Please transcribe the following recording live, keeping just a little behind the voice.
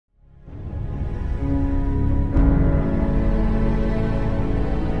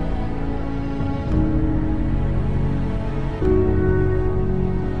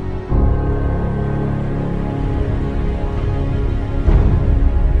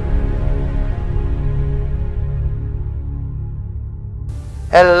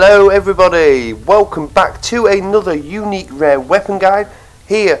Hello everybody, welcome back to another unique rare weapon guide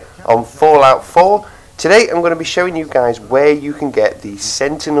here on Fallout 4. Today I'm going to be showing you guys where you can get the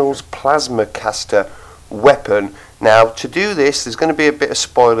Sentinels Plasmacaster weapon. Now to do this there's going to be a bit of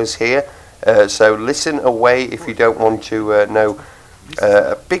spoilers here, so listen away if you don't want to know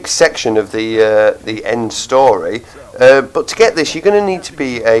a big section of the end story. But to get this you're going to need to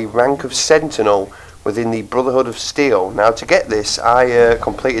be a rank of Sentinel within the Brotherhood of Steel. Now to get this I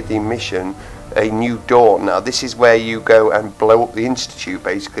completed the mission A New Dawn. Now this is where you go and blow up the Institute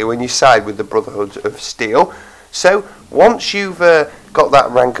basically when you side with the Brotherhood of Steel. So once you've got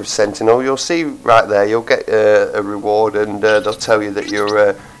that rank of Sentinel, you'll see right there you'll get a reward, and they'll tell you that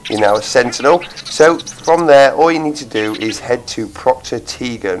you're now a Sentinel. So from there all you need to do is head to Proctor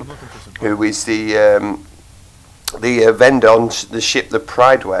Tegan, who is the vendor on the ship the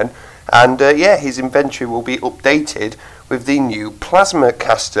Pridewen. And yeah, his inventory will be updated with the new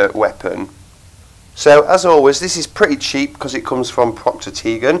Plasmacaster weapon. So as always, this is pretty cheap because it comes from Proctor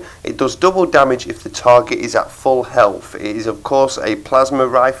Tegan. It does double damage if the target is at full health. It is of course a plasma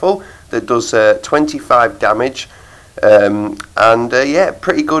rifle that does 25 damage, and yeah,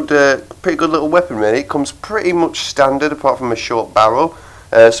 pretty good little weapon really. It comes pretty much standard apart from a short barrel.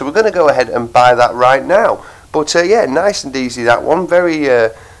 So we're going to go ahead and buy that right now. But yeah, nice and easy that one.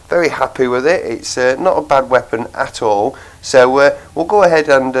 Very happy with it. It's not a bad weapon at all. So we'll go ahead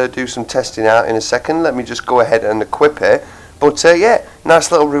and do some testing out in a second. Let me just go ahead and equip it. But yeah,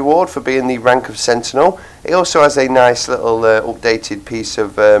 nice little reward for being the rank of Sentinel. It also has a nice little updated piece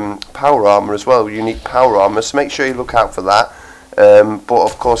of power armor as well, unique power armor. So make sure you look out for that. But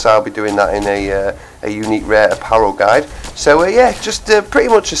of course I'll be doing that in a unique rare apparel guide. So yeah, just pretty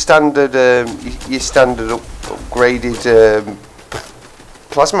much a standard, your standard upgraded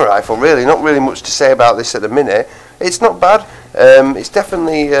plasma rifle really. Not really much to say about this at the minute. It's not bad. It's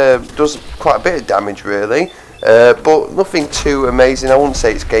definitely does quite a bit of damage really, but nothing too amazing. I wouldn't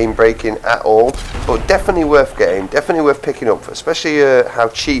say it's game breaking at all, but definitely worth getting, definitely worth picking up, especially how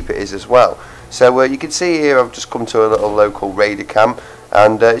cheap it is as well. So you can see here I've just come to a little local raider camp,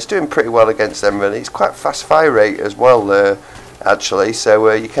 and it's doing pretty well against them really. It's quite fast fire rate as well actually,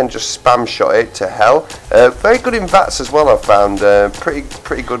 so you can just spam shot it to hell. Very good in VATS as well, I've found.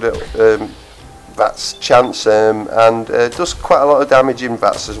 Pretty good at VATS chance, and does quite a lot of damage in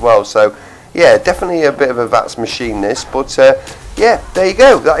VATS as well. So yeah, definitely a bit of a VATS machine this. But yeah, there you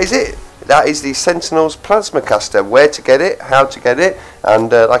go, that is it. That is the Sentinels Plasmacaster. Where to get it, how to get it,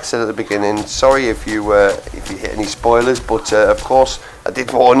 and like I said at the beginning, sorry if you hit any spoilers, but of course I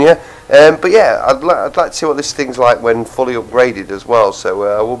did warn you. But yeah, I'd like to see what this thing's like when fully upgraded as well. So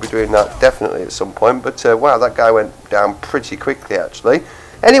I will be doing that definitely at some point. But wow, that guy went down pretty quickly actually.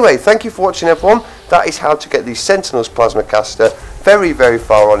 Anyway, thank you for watching everyone. That is how to get the Sentinels Plasmacaster. Very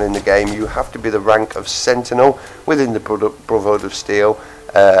far on in the game. You have to be the rank of Sentinel within the Brotherhood of Steel.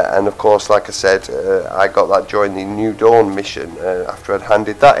 And of course, like I said, I got that during the New Dawn mission after I'd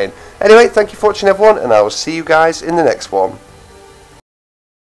handed that in. Anyway, thank you for watching everyone, and I will see you guys in the next one.